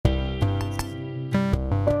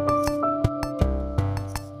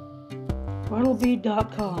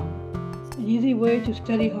Bartleby.com. An easy way to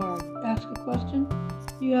study hard. Ask a question.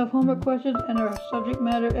 You have homework questions and our subject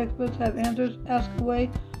matter experts have answers. Ask away.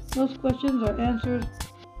 Most questions are answered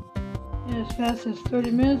in as fast as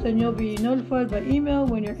 30 minutes and you'll be notified by email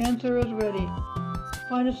when your answer is ready.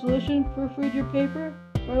 Find a solution. Proofread your paper.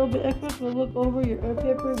 Bartleby experts will look over your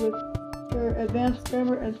paper with their advanced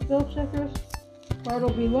grammar and spell checkers.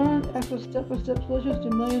 Bartleby Learn access step-by-step solutions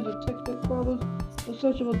to millions of textbook problems, a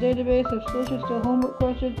searchable database of solutions to homework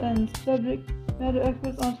questions, and subject matter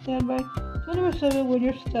experts on standby 24/7 when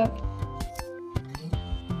you're stuck.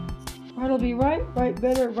 Bartleby Write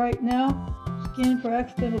better, write now. Scan for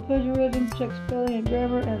accidental plagiarism, check spelling and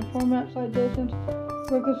grammar, and format citations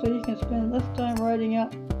quicker so you can spend less time writing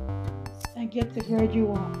out and get the grade you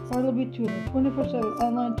want. Bartleby Tutor, 24/7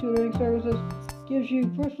 online tutoring services, gives you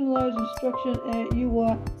personalized instruction you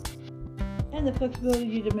want and the flexibility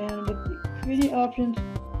you demand. With the convenient options,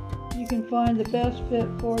 you can find the best fit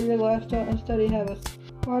for your lifestyle and study habits.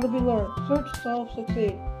 Bartleby Learn. Search, solve,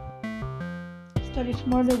 succeed. Study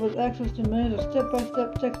smarter with access to millions of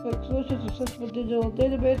step-by-step textbook solutions, a searchable digital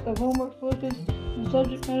database of homework solutions, and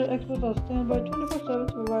subject matter experts on standby 24/7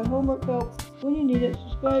 to provide homework help when you need it.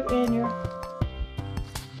 Subscribe and you're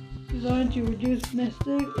designed to reduce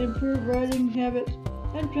mistakes, improve writing habits,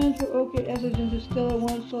 and transfer OK essays into Stellar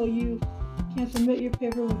 1 so you can submit your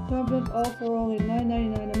paper with confidence, all for only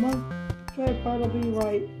 $9.99 a month. Try Bartleby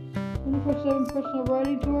Write. 24/7 personal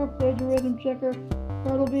writing tour, plagiarism checker.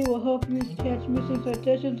 Bartleby will help you catch missing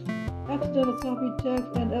citations, accidental copy text,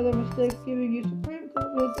 and other mistakes, giving you supreme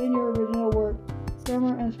confidence in your original work.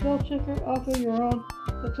 Grammar and spell checker. Author your own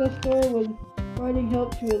success story with writing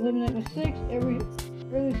help to eliminate mistakes.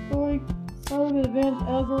 Early scoring. Bartleby advanced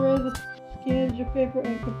algorithm scans your paper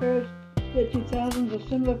and compares it to thousands of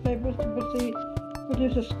similar papers to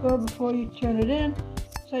produce a score before you turn it in.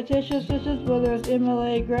 Citation assistance, whether it's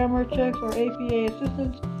MLA grammar checks or APA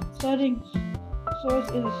assistance. Citing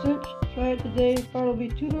source in a search. Try it today. Bartleby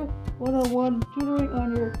Tutor, 101 tutoring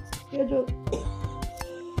on your schedule.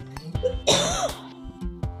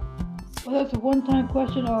 Whether it's a one-time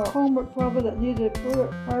question or a homework problem that needs a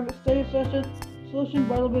private study session, Solution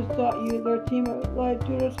Bartleby's got you. Their team of live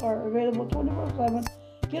tutors are available 24/7.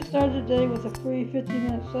 Get started today with a free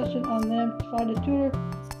 15-minute session on them. Find a tutor.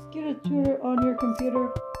 Get a tutor on your computer.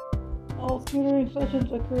 All tutoring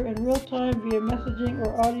sessions occur in real time via messaging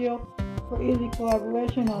or audio for easy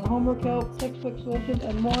collaboration on homework help, textbook solutions,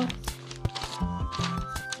 and more.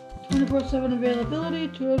 24/7 availability.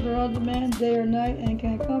 Tutors are on demand day or night and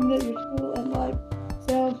can accommodate your school and life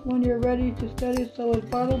balance when you're ready to study. So is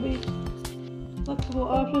Bartleby. Flexible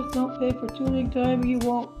options. Don't pay for tutoring time you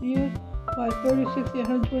won't use. By 30, 60,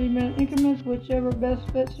 120-minute increments, whichever best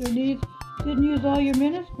fits your needs. Didn't use all your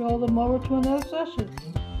minutes? Roll them over to another session.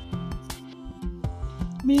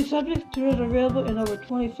 Many subjects. Tutors are available in over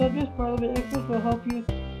 20 subjects. Bartleby experts will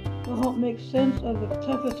help make sense of the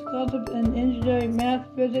toughest concepts in engineering, math,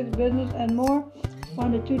 physics, business, and more.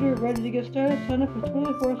 Find a tutor ready to get started. Sign up for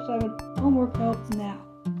 24/7 homework help now.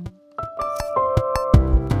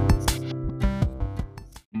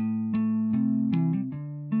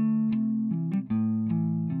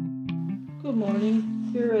 Good morning.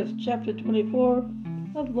 Here is Chapter 24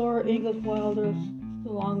 of Laura Ingalls Wilder's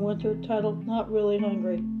The Long Winter, titled Not Really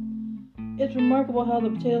Hungry. It's remarkable how the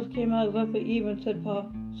potatoes came out exactly even, said Pa.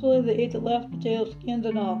 Slowly they ate the last potato, skins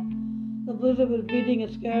and all. The blizzard was beating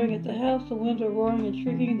and scouring at the house, the winds were roaring and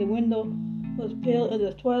shrieking, the window was pale in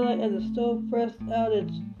the twilight, and the stove pressed out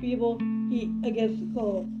its feeble heat against the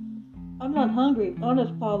coal. I'm not hungry,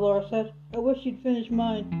 honest, Pa, Laura said. I wish you'd finish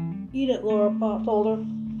mine. Eat it, Laura, Pa told her,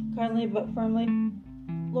 kindly but firmly.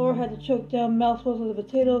 Laura had to choke down mouthfuls of the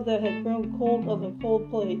potato that had grown cold on the cold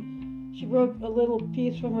plate. She broke a little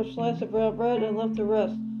piece from her slice of brown bread and left the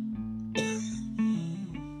rest.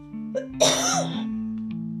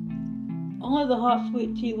 Only the hot,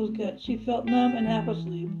 sweet tea was good. She felt numb and half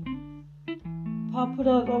asleep. Pa put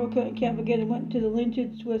on his overcoat and cap again and went into the lean-to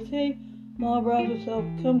to twist hay. Ma roused herself.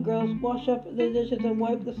 Come, girls, wash up the dishes and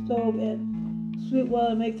wipe the stove and sweep while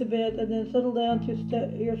I make the bed, and then settle down to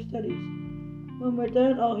your studies. When we're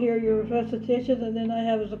done, I'll hear your recitations, and then I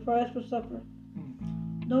have a surprise for supper.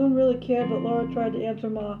 No one really cared, but Laura tried to answer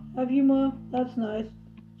Ma. Have you, Ma? That's nice,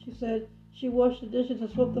 she said. She washed the dishes and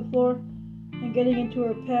swept the floor, and getting into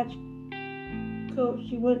her patch coat,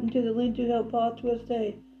 she went into the lean-to to help Pa twist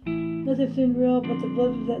hay. Nothing seemed real but the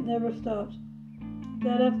blizzard that never stopped.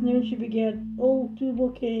 That afternoon she began. Old Tubal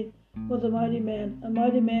Cain was a mighty man. A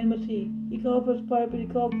mighty man was he. He called for his pipe, and he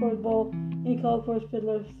called for his bowl, and he called for his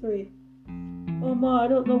fiddler, 3. Oh, Ma, I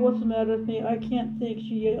don't know what's the matter with me. I can't think,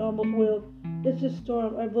 she almost wailed. It's this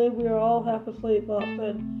storm. I believe we are all half asleep, Bob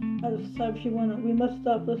said. At the time she went on, we must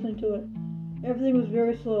stop listening to it. Everything was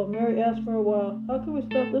very slow. Mary asked for a while. How can we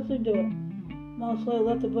stop listening to it? Mom slowly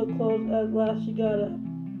let the book close. At last she got up.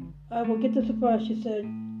 I will get the surprise, she said.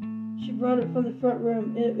 She brought it from the front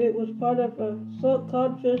room. It was part of a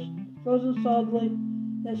codfish, frozen solidly,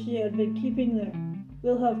 that she had been keeping there.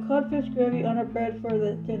 We'll have codfish gravy on our bread for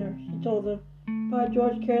the dinner, she told them. By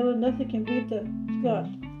George Carolyn, nothing can beat the Scotch,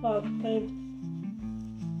 Bob exclaimed.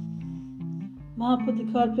 Mom put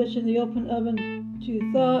the codfish in the open oven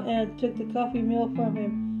to thaw and took the coffee mill from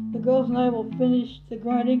him. The girls and I will finish the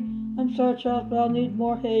grinding. I'm sorry, Charles, but I'll need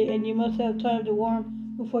more hay, and you must have time to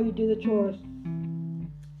warm before you do the chores.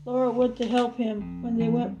 Laura went to help him.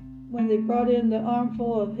 When they brought in the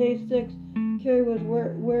armful of hay sticks, Carrie was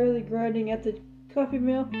warily grinding at the coffee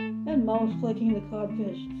mill, and Mom was flaking the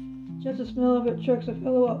codfish. Just the smell of it chokes a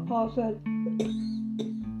fellow up, Paul said.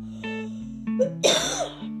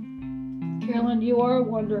 Carolyn, you are a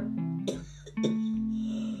wonder.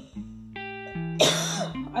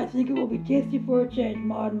 I think it will be tasty for a change,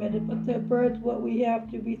 Ma admitted, but the bread's what we have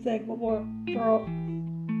to be thankful for, Charles.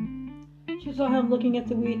 She saw him looking at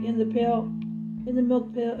the wheat in the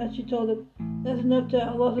milk pail, and she told him, that's enough to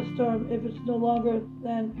outlast a storm if it's no longer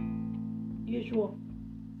than usual.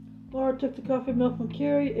 Laura took the coffee milk from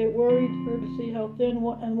Carrie. It worried her to see how thin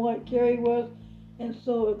and white Carrie was, and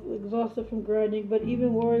so exhausted from grinding, but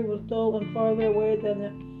even worry was dull and farther away than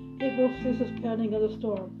the April ceaseless pounding of the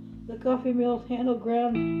storm. The coffee mill's handle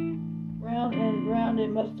ground round and round.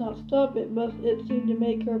 It must not stop. It seemed to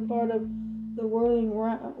make her part of the whirling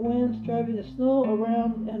winds, driving the snow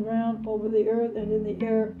around and round over the earth and in the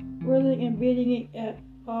air, whirling and beating at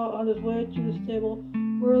Paul on his way to the stable,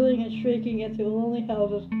 whirling and shrieking at the lonely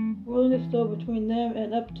houses, whirling the snow between them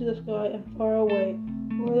and up to the sky and far away,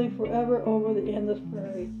 whirling forever over the endless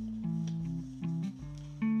prairie.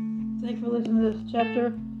 Thanks for listening to this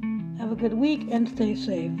chapter. Have a good week and stay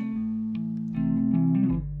safe.